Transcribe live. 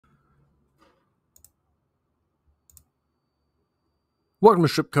Welcome to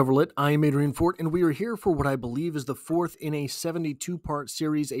Strip Coverlet. I am Adrian Fort, and we are here for what I believe is the fourth in a 72-part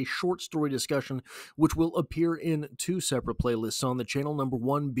series, a short story discussion, which will appear in two separate playlists on the channel. Number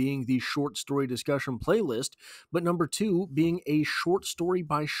one being the short story discussion playlist, but number two being a short story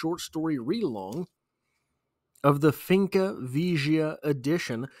by short story read-along of the Finca Vigia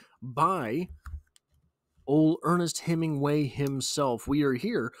edition by old Ernest Hemingway himself. We are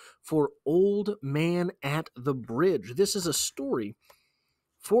here for Old Man at the Bridge. This is a story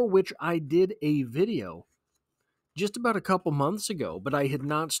for which I did a video just about a couple months ago, but I had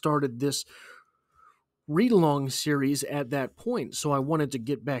not started this read-along series at that point, so I wanted to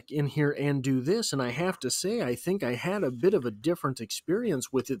get back in here and do this, and I have to say, I think I had a bit of a different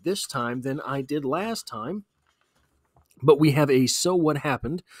experience with it this time than I did last time. But we have a So What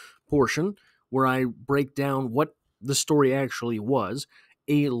Happened portion where I break down what the story actually was,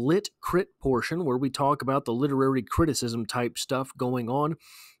 a lit crit portion where we talk about the literary criticism type stuff going on,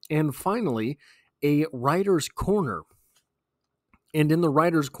 and finally, a writer's corner. And in the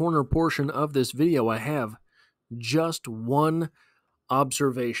writer's corner portion of this video, I have just one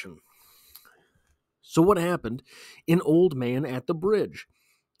observation. So what happened in Old Man at the Bridge?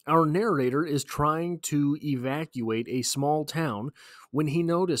 Our narrator is trying to evacuate a small town when he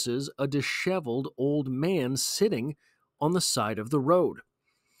notices a disheveled old man sitting on the side of the road.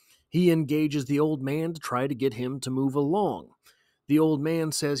 He engages the old man to try to get him to move along. The old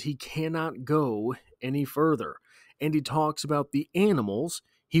man says he cannot go any further, and he talks about the animals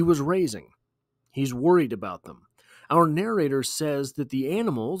he was raising. He's worried about them. Our narrator says that the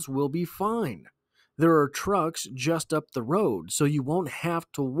animals will be fine. There are trucks just up the road, so you won't have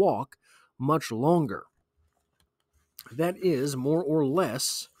to walk much longer. That is more or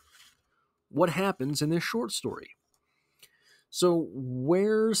less what happens in this short story. So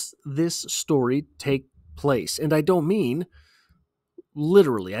where's this story take place? And I don't mean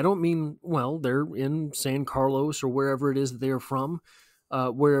literally. I don't mean, well, they're in San Carlos or wherever it is that they are from,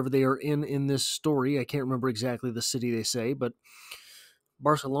 wherever they are in this story. I can't remember exactly the city they say, but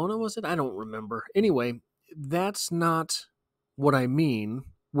Barcelona, was it? I don't remember. Anyway, that's not what I mean.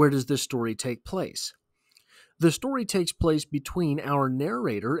 Where does this story take place? The story takes place between our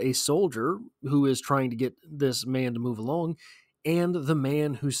narrator, a soldier who is trying to get this man to move along, and the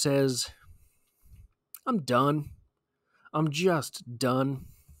man who says, I'm done. I'm just done.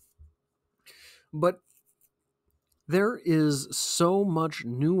 But there is so much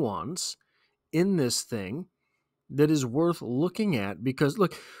nuance in this thing that is worth looking at because,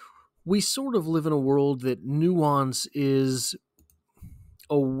 look, we sort of live in a world that nuance is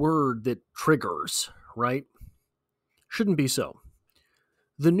a word that triggers, right? Shouldn't be so.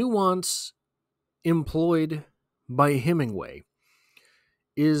 The nuance employed by Hemingway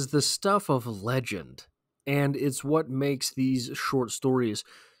is the stuff of legend, and it's what makes these short stories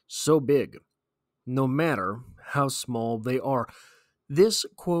so big, no matter how small they are. This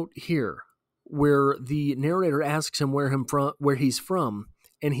quote here, where the narrator asks him where he's from,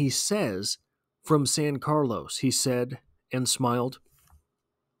 and he says, from San Carlos, he said, and smiled,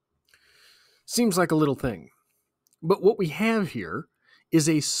 seems like a little thing. But what we have here is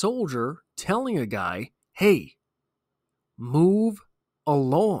a soldier telling a guy, hey, move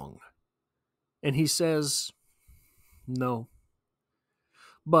along. And he says, no.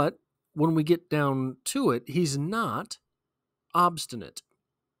 But when we get down to it, he's not obstinate.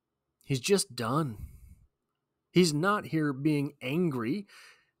 He's just done. He's not here being angry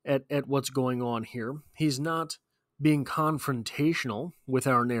at what's going on here. He's not being confrontational with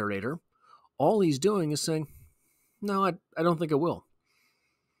our narrator. All he's doing is saying, no, I don't think I will.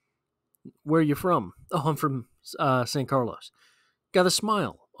 Where are you from? Oh, I'm from San Carlos. Got a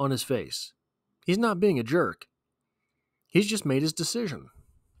smile on his face. He's not being a jerk. He's just made his decision.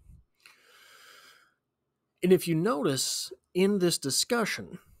 And if you notice in this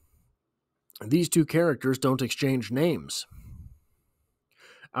discussion, these two characters don't exchange names.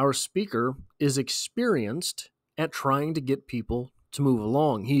 Our speaker is experienced at trying to get people to move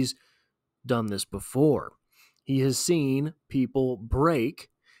along. He's done this before. He has seen people break,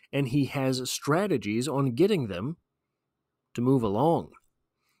 and he has strategies on getting them to move along.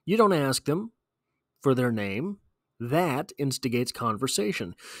 You don't ask them for their name. That instigates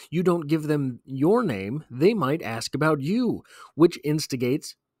conversation. You don't give them your name. They might ask about you, which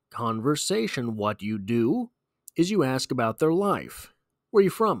instigates conversation. What you do is you ask about their life. Where are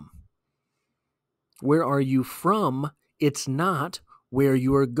you from? Where are you from? It's not where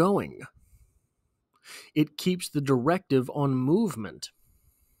you are going. It keeps the directive on movement.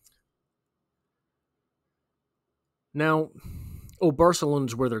 Now,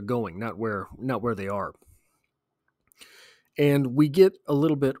 Barcelona's where they're going, not where they are. And we get a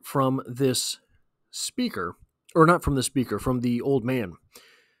little bit from this speaker, or not from the speaker, from the old man,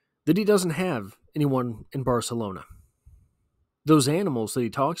 that he doesn't have anyone in Barcelona. Those animals that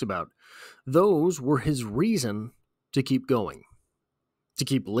he talks about, those were his reason to keep going, to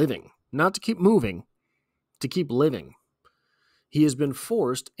keep living, not to keep moving, to keep living. He has been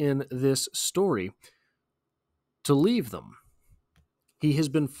forced in this story to leave them. He has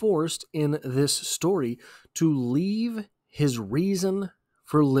been forced in this story to leave his reason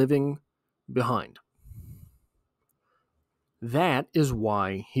for living behind. That is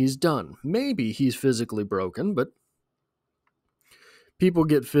why he's done. Maybe he's physically broken, but people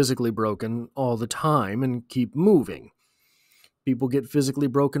get physically broken all the time and keep moving. People get physically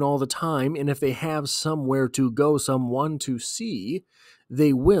broken all the time, and if they have somewhere to go, someone to see,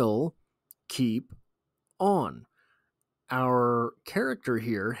 they will keep on. Our character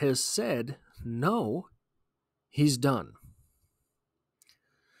here has said, no, he's done.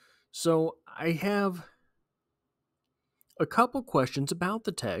 So I have a couple questions about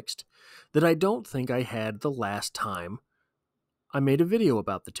the text that I don't think I had the last time I made a video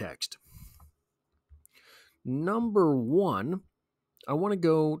about the text. Number one, I want to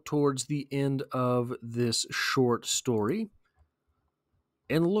go towards the end of this short story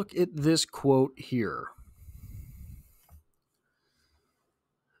and look at this quote here.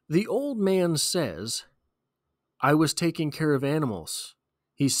 The old man says, "I was taking care of animals,"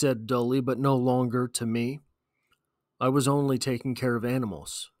 he said dully, but no longer to me. I was only taking care of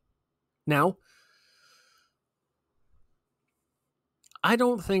animals. Now, I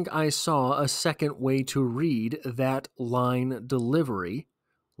don't think I saw a second way to read that line delivery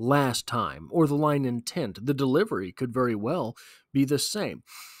last time, or the line intent. The delivery could very well be the same.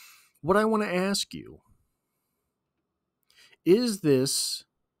 What I want to ask you, is this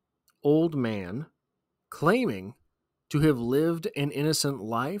old man claiming to have lived an innocent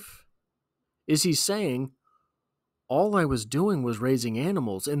life? Is he saying, all I was doing was raising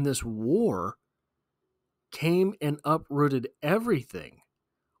animals, and this war came and uprooted everything?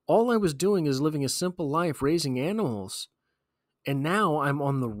 All I was doing is living a simple life, raising animals, and now I'm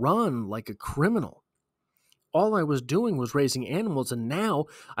on the run like a criminal. All I was doing was raising animals, and now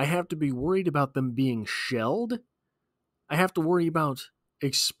I have to be worried about them being shelled? I have to worry about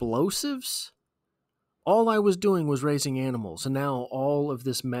explosives? All I was doing was raising animals, and now all of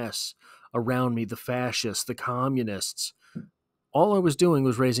this mess around me, the fascists, the communists, all I was doing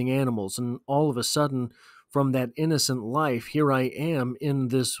was raising animals, and all of a sudden, from that innocent life, here I am in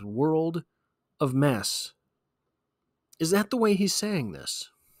this world of mess. Is that the way he's saying this?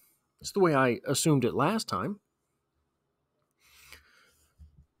 It's the way I assumed it last time.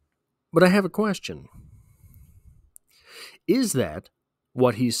 But I have a question. Is that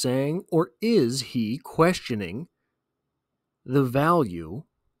what he's saying, or is he questioning the value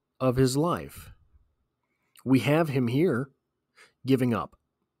of his life? We have him here giving up.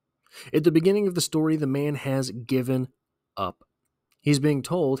 At the beginning of the story, the man has given up. He's being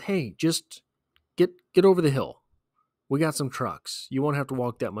told, hey, just get over the hill. We got some trucks. You won't have to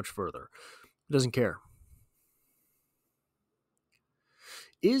walk that much further. He doesn't care.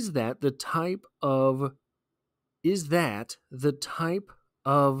 Is that the type of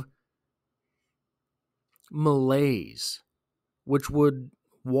malaise which would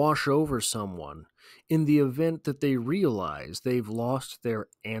wash over someone in the event that they realize they've lost their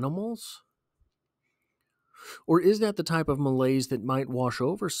animals? Or is that the type of malaise that might wash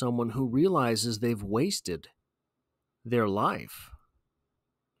over someone who realizes they've wasted their life?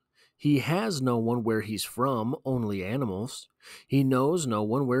 He has no one where he's from, only animals. He knows no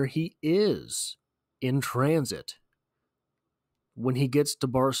one where he is, in transit. When he gets to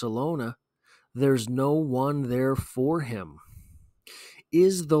Barcelona, there's no one there for him.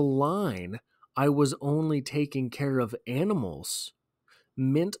 Is the line, I was only taking care of animals,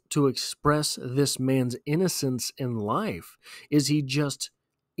 meant to express this man's innocence in life? Is he just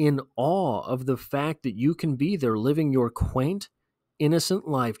in awe of the fact that you can be there living your quaint, innocent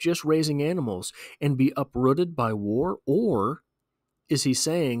life, just raising animals, and be uprooted by war? Or is he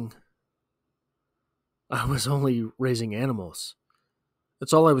saying, I was only raising animals.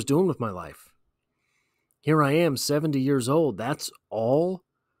 That's all I was doing with my life. Here I am, 70 years old. That's all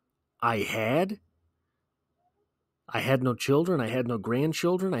I had? I had no children. I had no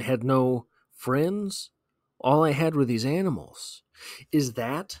grandchildren. I had no friends. All I had were these animals. Is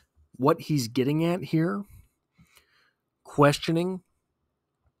that what he's getting at here? Questioning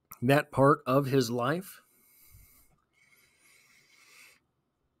that part of his life?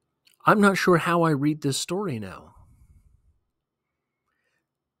 I'm not sure how I read this story now.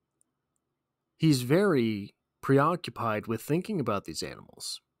 He's very preoccupied with thinking about these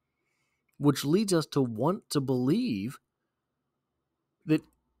animals, which leads us to want to believe that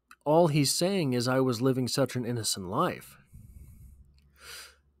all he's saying is, I was living such an innocent life.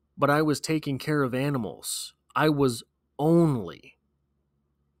 But I was taking care of animals. I was only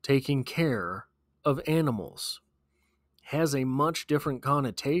taking care of animals. Has a much different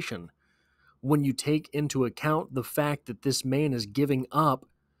connotation when you take into account the fact that this man is giving up,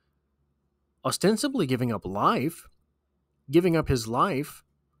 ostensibly giving up life, giving up his life,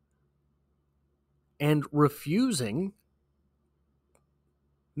 and refusing,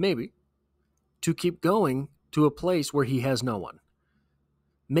 maybe, to keep going to a place where he has no one.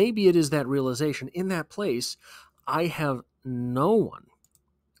 Maybe it is that realization, in that place, I have no one,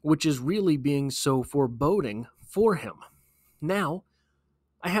 which is really being so foreboding for him. Now,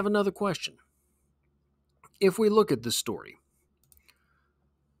 I have another question. If we look at this story,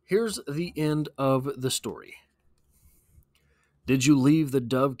 here's the end of the story. Did you leave the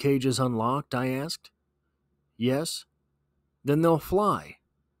dove cages unlocked? I asked. Yes. Then they'll fly.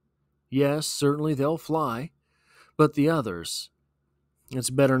 Yes, certainly they'll fly. But the others,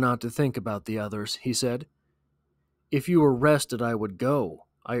 it's better not to think about the others, he said. If you were rested, I would go,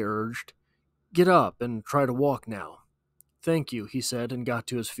 I urged. Get up and try to walk now. Thank you, he said, and got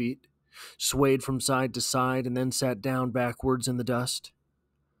to his feet, swayed from side to side, and then sat down backwards in the dust.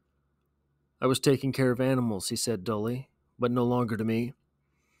 I was taking care of animals, he said dully, but no longer to me.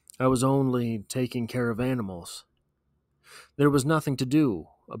 I was only taking care of animals. There was nothing to do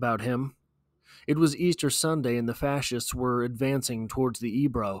about him. It was Easter Sunday, and the fascists were advancing towards the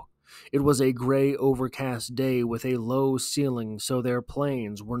Ebro. It was a gray, overcast day with a low ceiling, so their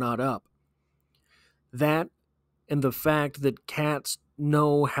planes were not up. That, and the fact that cats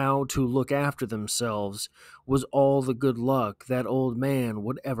know how to look after themselves, was all the good luck that old man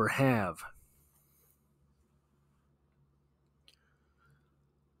would ever have.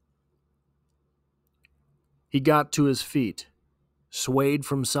 He got to his feet, swayed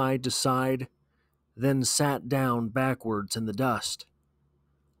from side to side, then sat down backwards in the dust.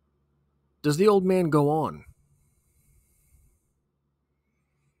 Does the old man go on?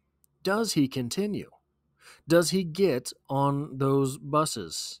 Does he continue? Does he get on those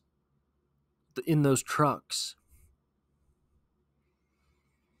buses, in those trucks?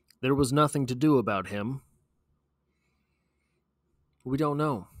 There was nothing to do about him. We don't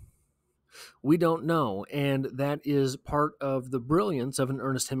know. We don't know, and that is part of the brilliance of an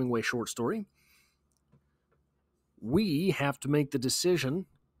Ernest Hemingway short story. We have to make the decision,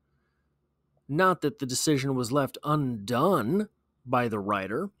 not that the decision was left undone by the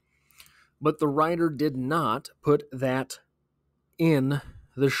writer, but the writer did not put that in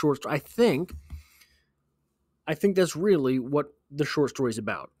the short story. I think that's really what the short story is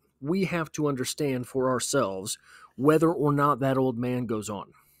about. We have to understand for ourselves whether or not that old man goes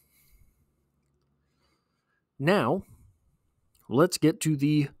on. Now, let's get to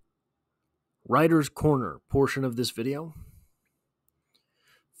the Writer's Corner portion of this video.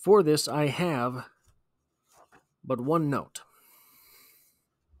 For this, I have but one note.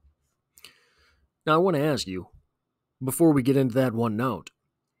 Now, I want to ask you, before we get into that one note,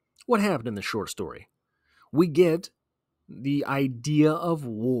 what happened in the short story? We get the idea of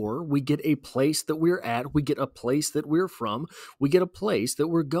war. We get a place that we're at. We get a place that we're from. We get a place that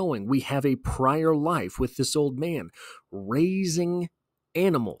we're going. We have a prior life with this old man raising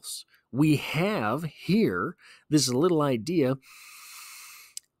animals. We have here this little idea.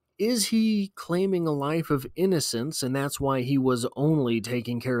 Is he claiming a life of innocence, and that's why he was only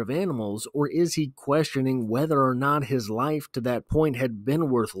taking care of animals, or is he questioning whether or not his life to that point had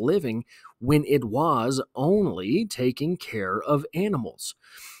been worth living when it was only taking care of animals?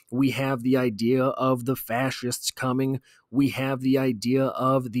 We have the idea of the fascists coming. We have the idea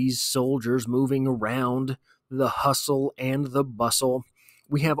of these soldiers moving around, the hustle and the bustle.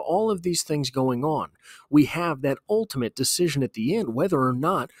 We have all of these things going on. We have that ultimate decision at the end, whether or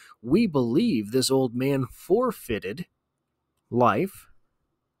not we believe this old man forfeited life,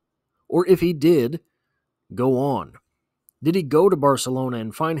 or if he did go on. Did he go to Barcelona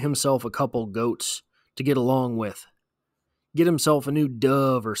and find himself a couple goats to get along with? Get himself a new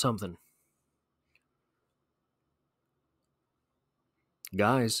dove or something?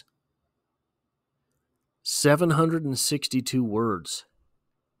 Guys, 762 words.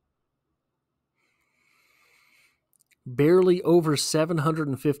 Barely over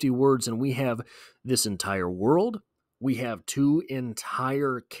 750 words, and we have this entire world. We have two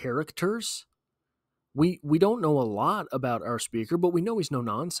entire characters. We don't know a lot about our speaker, but we know he's no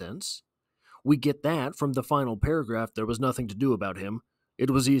nonsense. We get that from the final paragraph. There was nothing to do about him. It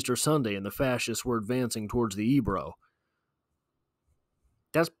was Easter Sunday and the fascists were advancing towards the Ebro.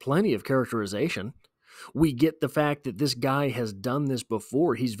 That's plenty of characterization. We get the fact that this guy has done this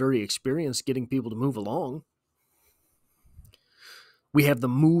before. He's very experienced getting people to move along. We have the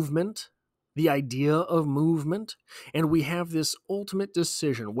movement, the idea of movement, and we have this ultimate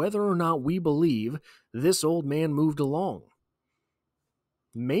decision whether or not we believe this old man moved along.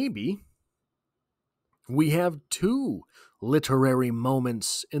 Maybe we have two literary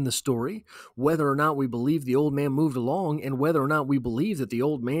moments in the story, whether or not we believe the old man moved along and whether or not we believe that the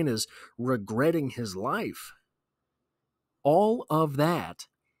old man is regretting his life. All of that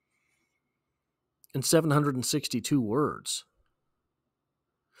in 762 words.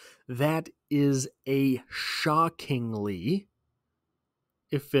 That is a shockingly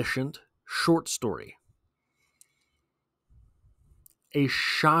efficient short story. A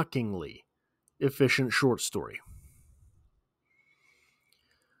shockingly efficient short story.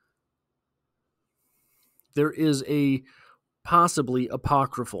 There is a possibly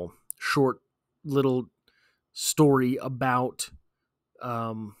apocryphal short little story about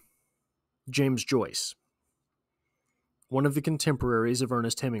James Joyce, one of the contemporaries of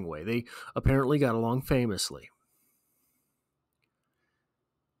Ernest Hemingway. They apparently got along famously.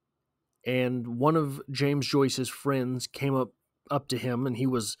 And one of James Joyce's friends came up to him, and he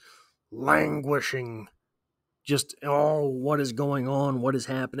was languishing. Just, oh, what is going on? What is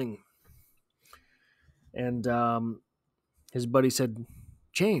happening? And his buddy said,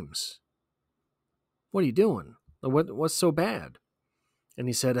 James, what are you doing? What's so bad? And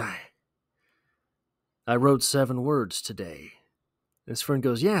he said, I wrote 7 words today. And his friend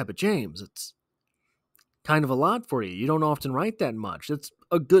goes, yeah, but James, it's kind of a lot for you. You don't often write that much. It's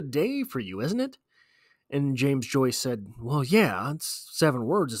a good day for you, isn't it? And James Joyce said, well, yeah, it's 7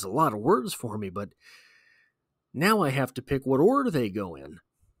 words is a lot of words for me, but now I have to pick what order they go in.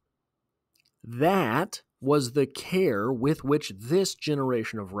 That was the care with which this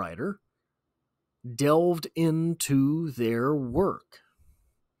generation of writer delved into their work.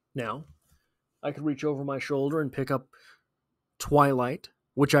 Now, I could reach over my shoulder and pick up Twilight,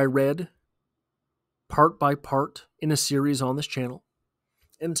 which I read part by part in a series on this channel,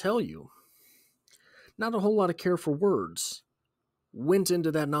 and tell you, not a whole lot of care for words went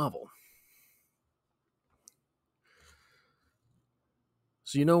into that novel.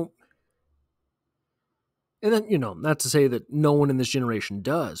 So, and then, not to say that no one in this generation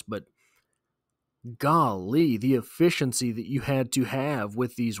does, but golly, the efficiency that you had to have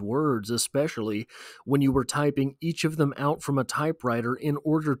with these words, especially when you were typing each of them out from a typewriter in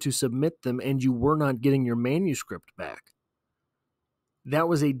order to submit them and you were not getting your manuscript back. That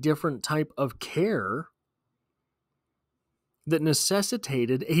was a different type of care that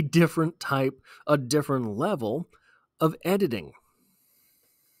necessitated a different level of editing.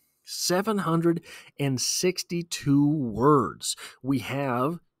 762 words. We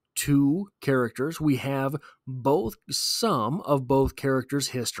have 2 characters. We have some of both characters'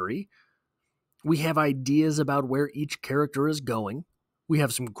 history. We have ideas about where each character is going. We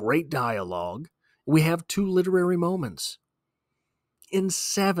have some great dialogue. We have 2 literary moments. In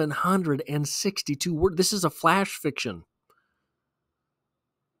 762 words. This is a flash fiction.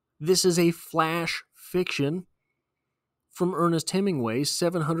 This is a flash fiction from Ernest Hemingway,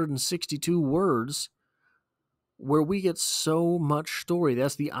 762 words, where we get so much story.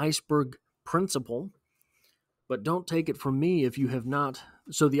 That's the iceberg principle. But don't take it from me if you have not.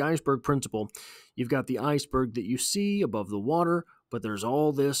 So the iceberg principle, you've got the iceberg that you see above the water, but there's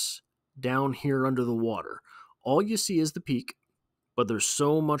all this down here under the water. All you see is the peak, but there's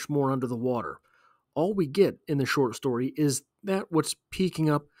so much more under the water. All we get in the short story is that what's peeking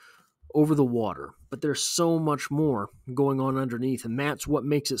up over the water, but there's so much more going on underneath, and that's what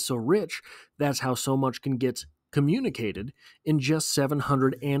makes it so rich. That's how so much can get communicated in just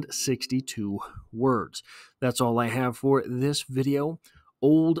 762 words. That's all I have for this video.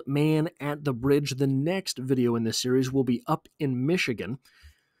 Old Man at the Bridge. The next video in this series will be up in Michigan,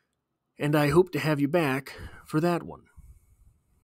 and I hope to have you back for that one.